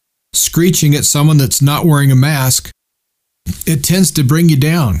COVIDian, screeching at someone that's not wearing a mask. It tends to bring you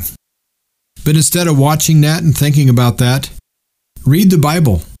down. But instead of watching that and thinking about that, read the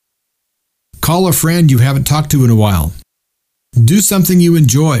Bible. Call a friend you haven't talked to in a while. Do something you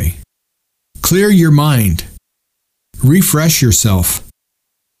enjoy. Clear your mind. Refresh yourself.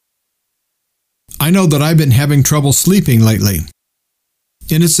 I know that I've been having trouble sleeping lately.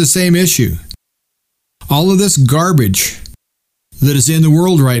 And it's the same issue. All of this garbage that is in the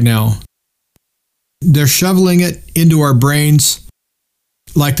world right now, they're shoveling it into our brains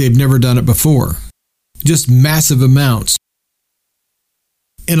like they've never done it before. Just massive amounts.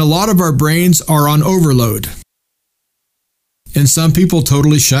 And a lot of our brains are on overload. And some people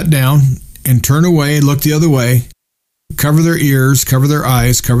totally shut down and turn away, look the other way, cover their ears, cover their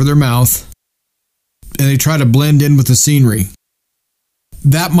eyes, cover their mouth, and they try to blend in with the scenery.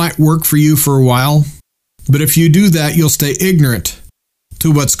 That might work for you for a while, but if you do that, you'll stay ignorant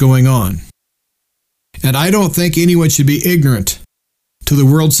to what's going on. And I don't think anyone should be ignorant to the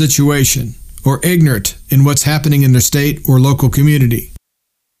world situation or ignorant in what's happening in their state or local community.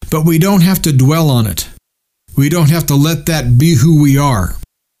 But we don't have to dwell on it. We don't have to let that be who we are.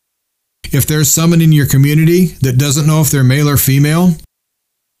 If there's someone in your community that doesn't know if they're male or female,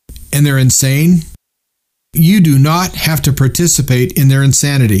 and they're insane, you do not have to participate in their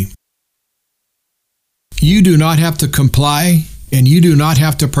insanity. You do not have to comply, and you do not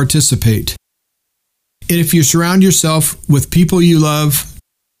have to participate. And if you surround yourself with people you love,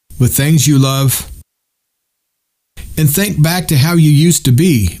 with things you love, and think back to how you used to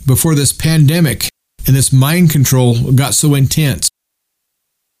be before this pandemic and this mind control got so intense.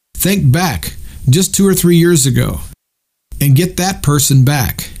 Think back just 2 or 3 years ago and get that person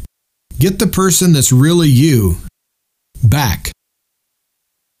back. Get the person that's really you back.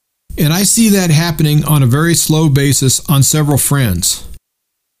 And I see that happening on a very slow basis on several friends.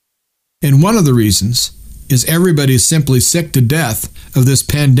 And one of the reasons is everybody is simply sick to death of this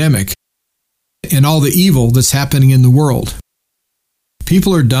pandemic and all the evil that's happening in the world.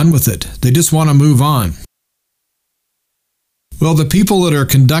 People are done with it. They just want to move on. Well, the people that are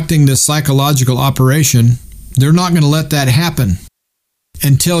conducting this psychological operation, they're not going to let that happen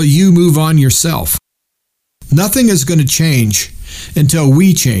until you move on yourself. Nothing is going to change until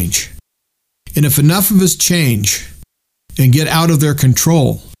we change. And if enough of us change and get out of their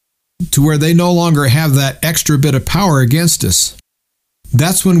control to where they no longer have that extra bit of power against us,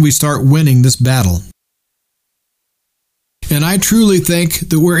 that's when we start winning this battle. And I truly think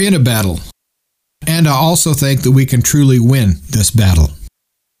that we're in a battle. And I also think that we can truly win this battle.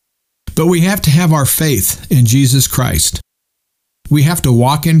 But we have to have our faith in Jesus Christ. We have to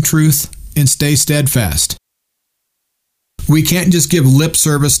walk in truth and stay steadfast. We can't just give lip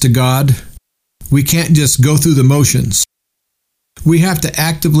service to God. We can't just go through the motions. We have to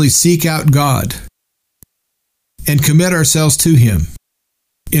actively seek out God and commit ourselves to Him.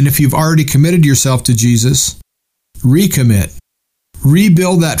 And if you've already committed yourself to Jesus, recommit.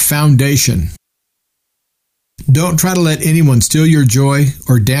 Rebuild that foundation. Don't try to let anyone steal your joy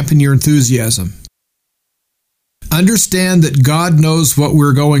or dampen your enthusiasm. Understand that God knows what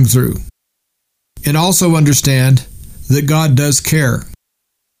we're going through. And also understand that God does care.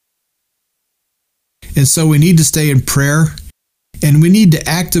 And so we need to stay in prayer, and we need to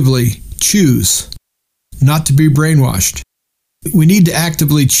actively choose not to be brainwashed. We need to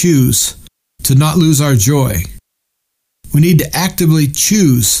actively choose to not lose our joy. We need to actively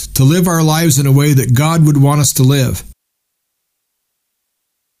choose to live our lives in a way that God would want us to live.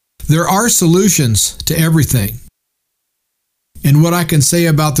 There are solutions to everything. And what I can say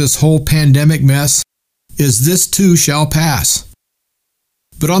about this whole pandemic mess is this too shall pass.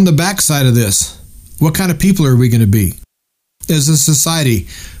 But on the backside of this, what kind of people are we going to be? As a society,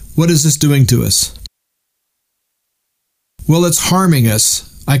 what is this doing to us? Well, it's harming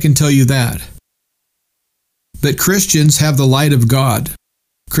us, I can tell you that. But Christians have the light of God.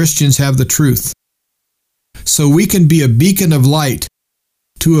 Christians have the truth. So we can be a beacon of light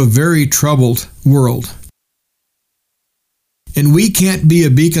to a very troubled world. And we can't be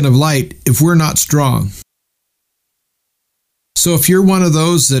a beacon of light if we're not strong. So if you're one of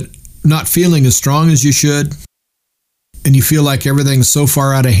those that not feeling as strong as you should, and you feel like everything's so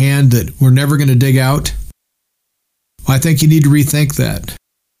far out of hand that we're never going to dig out, I think you need to rethink that.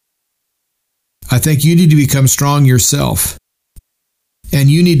 I think you need to become strong yourself. And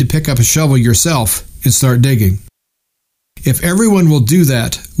you need to pick up a shovel yourself and start digging. If everyone will do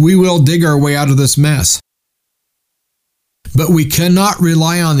that, we will dig our way out of this mess. But we cannot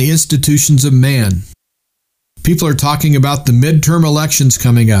rely on the institutions of man. People are talking about the midterm elections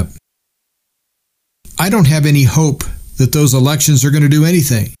coming up. I don't have any hope that those elections are going to do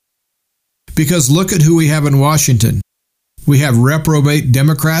anything. Because look at who we have in Washington. We have reprobate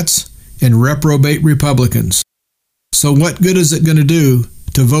Democrats and reprobate Republicans. So what good is it going to do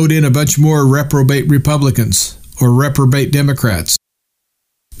to vote in a bunch more reprobate Republicans or reprobate Democrats?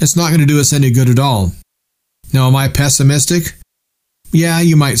 It's not going to do us any good at all. Now, am I pessimistic? Yeah,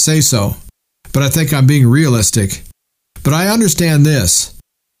 you might say so. But I think I'm being realistic. But I understand this,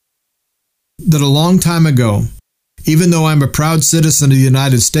 that a long time ago, even though I'm a proud citizen of the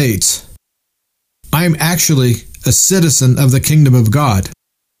United States, I am actually a citizen of the kingdom of God.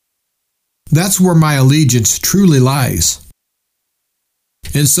 That's where my allegiance truly lies.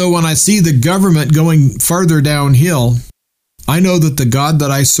 And so when I see the government going farther downhill, I know that the God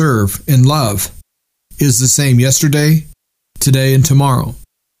that I serve and love is the same yesterday, today, and tomorrow.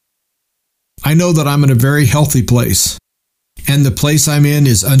 I know that I'm in a very healthy place, and the place I'm in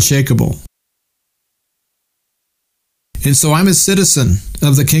is unshakable. And so I'm a citizen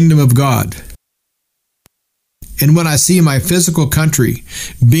of the kingdom of God. And when I see my physical country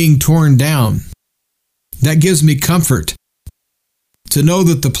being torn down, that gives me comfort to know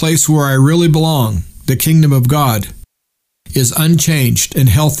that the place where I really belong, the kingdom of God, is unchanged and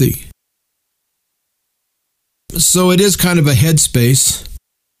healthy. So it is kind of a headspace,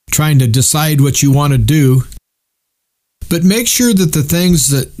 trying to decide what you want to do. But make sure that the things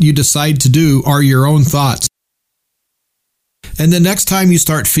that you decide to do are your own thoughts. And the next time you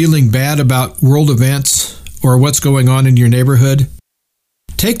start feeling bad about world events or what's going on in your neighborhood,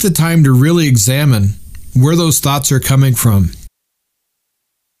 take the time to really examine where those thoughts are coming from.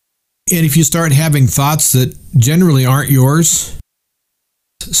 And if you start having thoughts that generally aren't yours,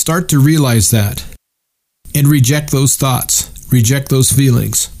 start to realize that and reject those thoughts, reject those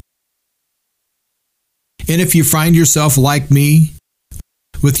feelings. And if you find yourself like me,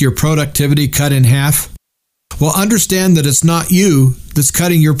 with your productivity cut in half, well, understand that it's not you that's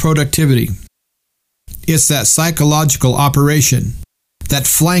cutting your productivity. It's that psychological operation, that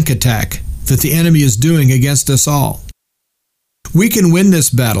flank attack that the enemy is doing against us all. We can win this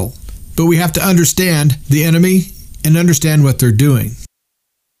battle, but we have to understand the enemy and understand what they're doing.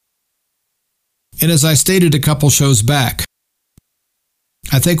 And as I stated a couple shows back,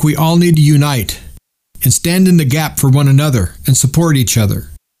 I think we all need to unite and stand in the gap for one another and support each other.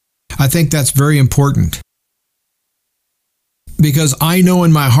 I think that's very important. Because I know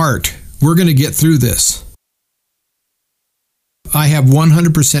in my heart we're going to get through this. I have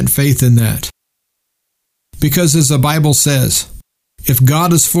 100% faith in that. Because as the Bible says, if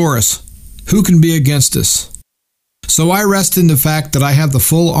God is for us, who can be against us? So I rest in the fact that I have the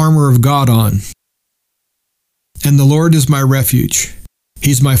full armor of God on. And the Lord is my refuge.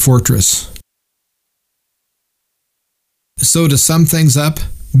 He's my fortress. So to sum things up,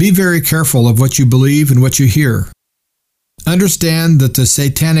 be very careful of what you believe and what you hear. Understand that the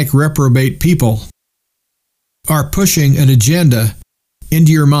satanic reprobate people are pushing an agenda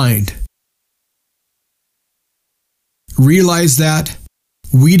into your mind. Realize that,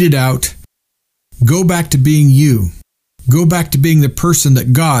 weed it out, go back to being you. Go back to being the person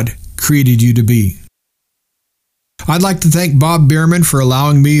that God created you to be. I'd like to thank Bob Bierman for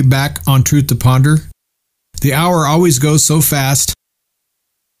allowing me back on Truth to Ponder. The hour always goes so fast,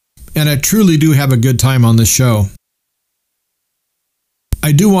 and I truly do have a good time on this show.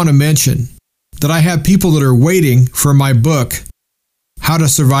 I do want to mention that I have people that are waiting for my book, How to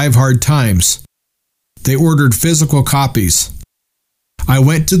Survive Hard Times. They ordered physical copies. I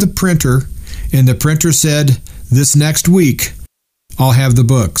went to the printer, and the printer said, this next week, I'll have the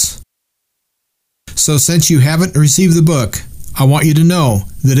books. So since you haven't received the book, I want you to know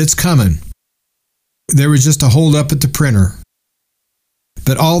that it's coming. There was just a hold up at the printer.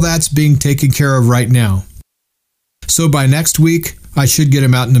 But all that's being taken care of right now. So by next week, I should get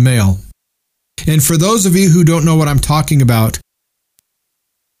them out in the mail. And for those of you who don't know what I'm talking about,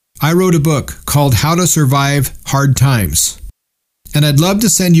 I wrote a book called How to Survive Hard Times. And I'd love to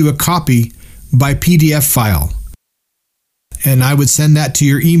send you a copy by PDF file. And I would send that to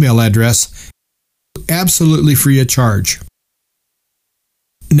your email address, absolutely free of charge.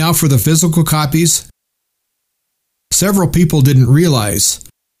 Now for the physical copies. Several people didn't realize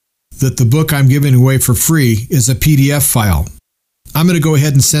that the book I'm giving away for free is a PDF file. I'm going to go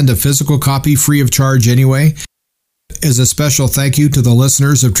ahead and send a physical copy free of charge anyway, as a special thank you to the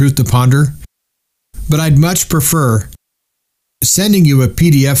listeners of Truth to Ponder. But I'd much prefer sending you a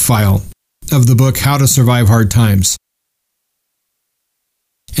PDF file of the book How to Survive Hard Times.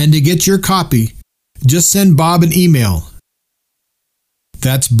 And to get your copy, just send Bob an email.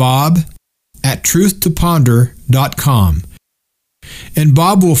 That's bob@truthtoponder.com. And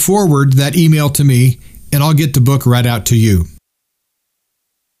Bob will forward that email to me, and I'll get the book right out to you.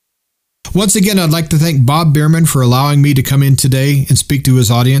 Once again, I'd like to thank Bob Bierman for allowing me to come in today and speak to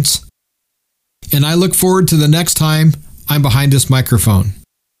his audience. And I look forward to the next time I'm behind this microphone.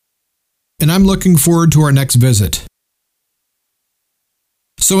 And I'm looking forward to our next visit.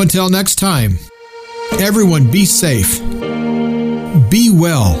 So until next time, everyone be safe, be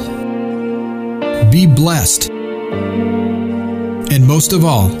well, be blessed, and most of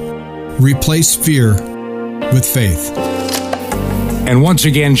all, replace fear with faith. And once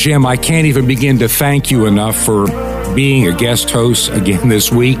again, Jim, I can't even begin to thank you enough for being a guest host again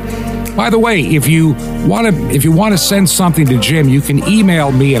this week. By the way, if you want to send something to Jim, you can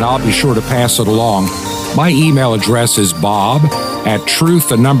email me and I'll be sure to pass it along. My email address is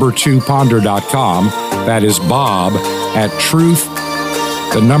bob@truth2ponder.com. That is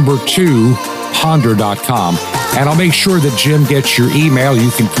bob@truth2ponder.com. And I'll make sure that Jim gets your email.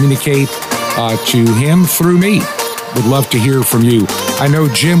 You can communicate to him through me. Would love to hear from you. I know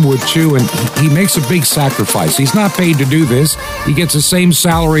Jim would too, and he makes a big sacrifice. He's not paid to do this. He gets the same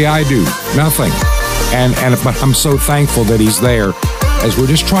salary I do. Nothing. But I'm so thankful that he's there as we're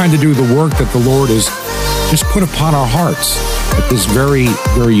just trying to do the work that the Lord has just put upon our hearts at this very,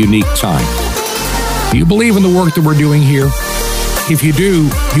 very unique time. Do you believe in the work that we're doing here? If you do,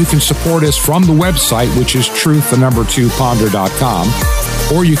 you can support us from the website, which is truth2ponder.com,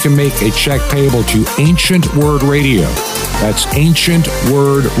 or you can make a check payable to Ancient Word Radio. That's Ancient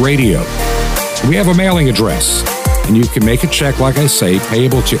Word Radio. We have a mailing address, and you can make a check, like I say,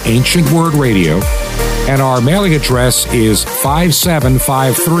 payable to Ancient Word Radio. And our mailing address is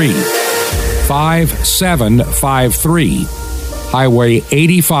 5753 Highway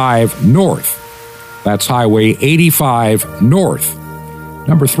 85 North. That's Highway 85 North,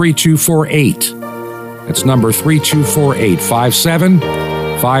 number 3248. That's number 3248,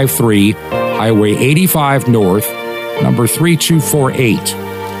 5753 Highway 85 North, number 3248.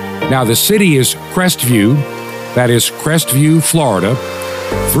 Now, the city is Crestview. That is Crestview, Florida,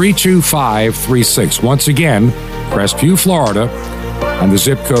 32536. Once again, Crestview, Florida, and the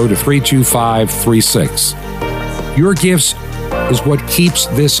zip code of 32536. Your gifts is what keeps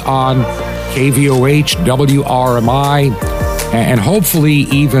this on KVOH, WRMI, and hopefully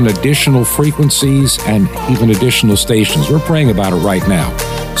even additional frequencies and even additional stations. We're praying about it right now.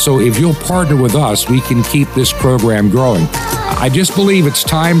 So if you'll partner with us, we can keep this program growing. I just believe it's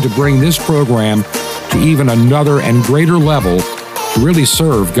time to bring this program to even another and greater level to really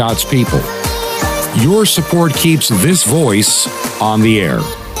serve God's people. Your support keeps this voice on the air.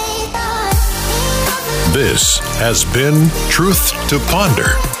 This has been Truth to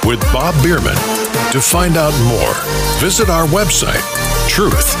Ponder with Bob Bierman. To find out more, visit our website,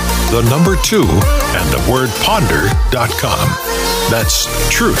 truth2ponder.com. That's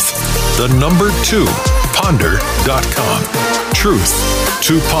truth2ponder.com. Truth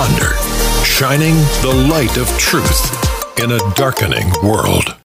to Ponder, shining the light of truth in a darkening world.